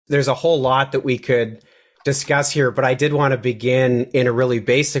there's a whole lot that we could discuss here, but I did want to begin in a really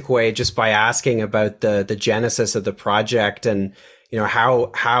basic way just by asking about the genesis of the project and, you know,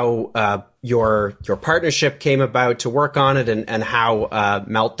 how your partnership came about to work on it and how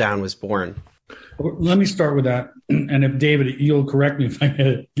Meltdown was born. Let me start with that. And if David, you'll correct me if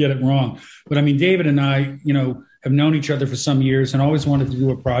I get it wrong. But I mean, David and I, you know, have known each other for some years and always wanted to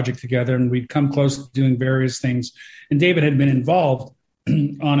do a project together. And we'd come close to doing various things. And David had been involved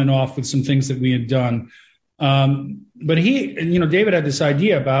on and off with some things that we had done. But David had this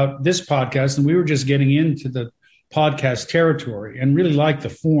idea about this podcast, and we were just getting into the podcast territory and really liked the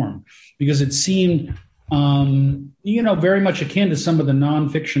form because it seemed, very much akin to some of the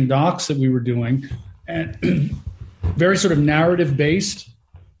nonfiction docs that we were doing, and very sort of narrative based,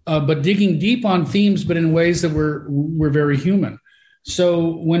 but digging deep on themes, but in ways that were very human.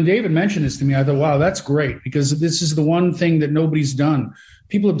 So when David mentioned this to me, I thought, wow, that's great, because this is the one thing that nobody's done.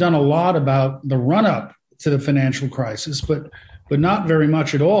 People have done a lot about the run up to the financial crisis, but not very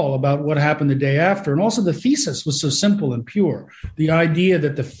much at all about what happened the day after. And also the thesis was so simple and pure. The idea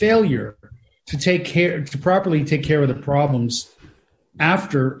that the failure to properly take care of the problems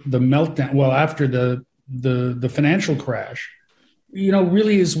after the meltdown, after the financial crash,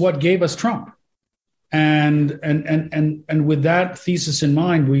 really is what gave us Trump. And with that thesis in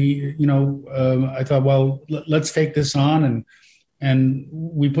mind, I thought, well, let's take this on, and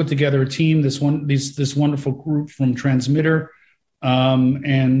we put together a team, this wonderful group from Transmitter,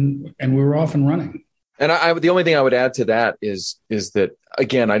 and we were off and running. And the only thing I would add to that is that,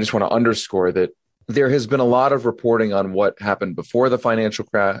 again, I just want to underscore that there has been a lot of reporting on what happened before the financial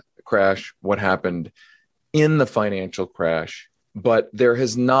crash, what happened in the financial crash, but there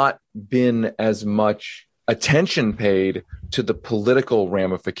has not been as much attention paid to the political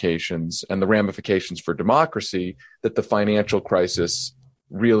ramifications and the ramifications for democracy that the financial crisis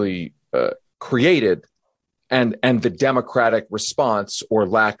really created, and the democratic response or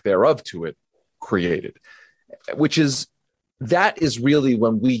lack thereof to it created, that is really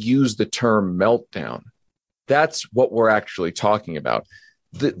when we use the term meltdown. That's what we're actually talking about.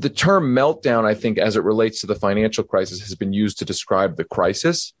 The term meltdown, I think, as it relates to the financial crisis, has been used to describe the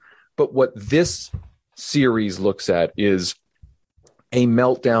crisis. But what this series looks at is a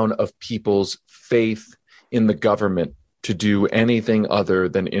meltdown of people's faith in the government to do anything other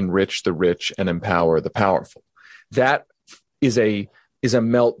than enrich the rich and empower the powerful. That is a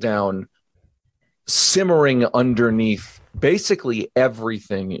meltdown simmering underneath basically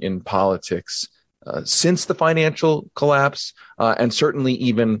everything in politics since the financial collapse, and certainly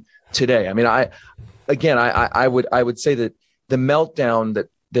even today. I mean, I would say that the meltdown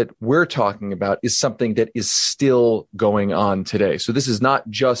that we're talking about is something that is still going on today. So this is not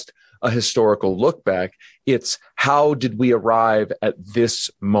just a historical look back. It's how did we arrive at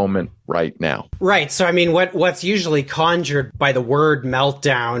this moment right now? Right. So, I mean, what's usually conjured by the word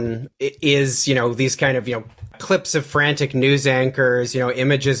meltdown is, these kind of, clips of frantic news anchors,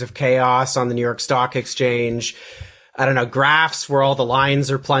 images of chaos on the New York Stock Exchange. I don't know, graphs where all the lines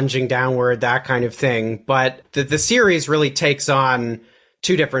are plunging downward, that kind of thing. But the series really takes on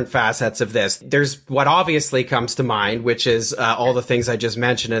two different facets of this. There's what obviously comes to mind, which is all the things I just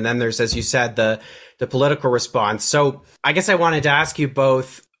mentioned. And then there's, as you said, the political response. So I guess I wanted to ask you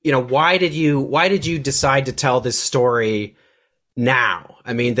both, why did you decide to tell this story now?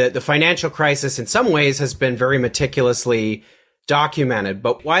 I mean, the financial crisis in some ways has been very meticulously documented,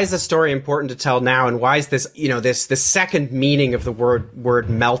 but why is the story important to tell now? And why is this, this second meaning of the word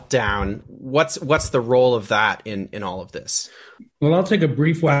meltdown? What's the role of that in all of this? Well, I'll take a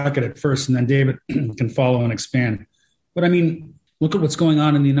brief whack at it first, and then David can follow and expand. But I mean, look at what's going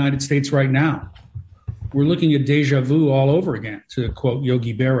on in the United States right now. We're looking at deja vu all over again, to quote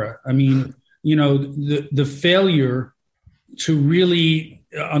Yogi Berra. I mean, the failure to really,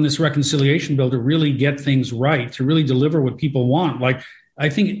 on this reconciliation bill, to really get things right, to really deliver what people want. Like, I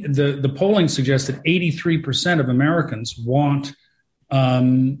think the polling suggests that 83% of Americans want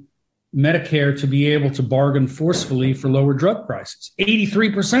Medicare to be able to bargain forcefully for lower drug prices.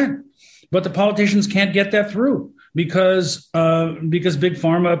 83%. But the politicians can't get that through because Big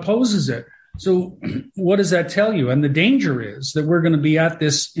Pharma opposes it. So what does that tell you? And the danger is that we're going to be at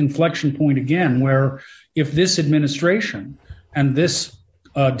this inflection point again, where if this administration and this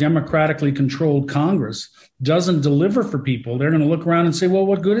democratically controlled Congress doesn't deliver for people, they're going to look around and say, well,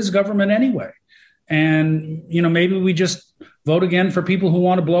 what good is government anyway? And, maybe we just vote again for people who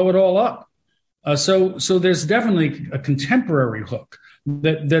want to blow it all up. So there's definitely a contemporary hook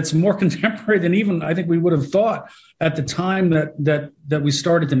that's more contemporary than even I think we would have thought at the time that we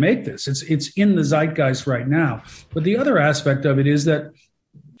started to make this. It's in the zeitgeist right now. But the other aspect of it is that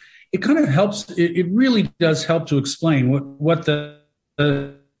it kind of helps. It really does help to explain what the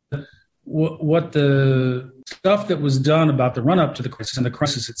stuff that was done about the run up to the crisis and the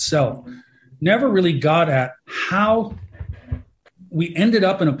crisis itself never really got at how we ended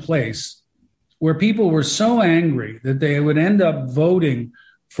up in a place where people were so angry that they would end up voting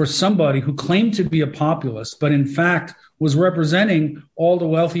for somebody who claimed to be a populist, but in fact was representing all the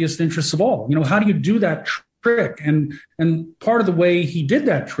wealthiest interests of all. How do you do that trick? And part of the way he did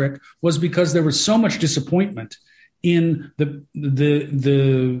that trick was because there was so much disappointment in the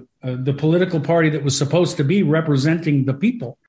political party that was supposed to be representing the people,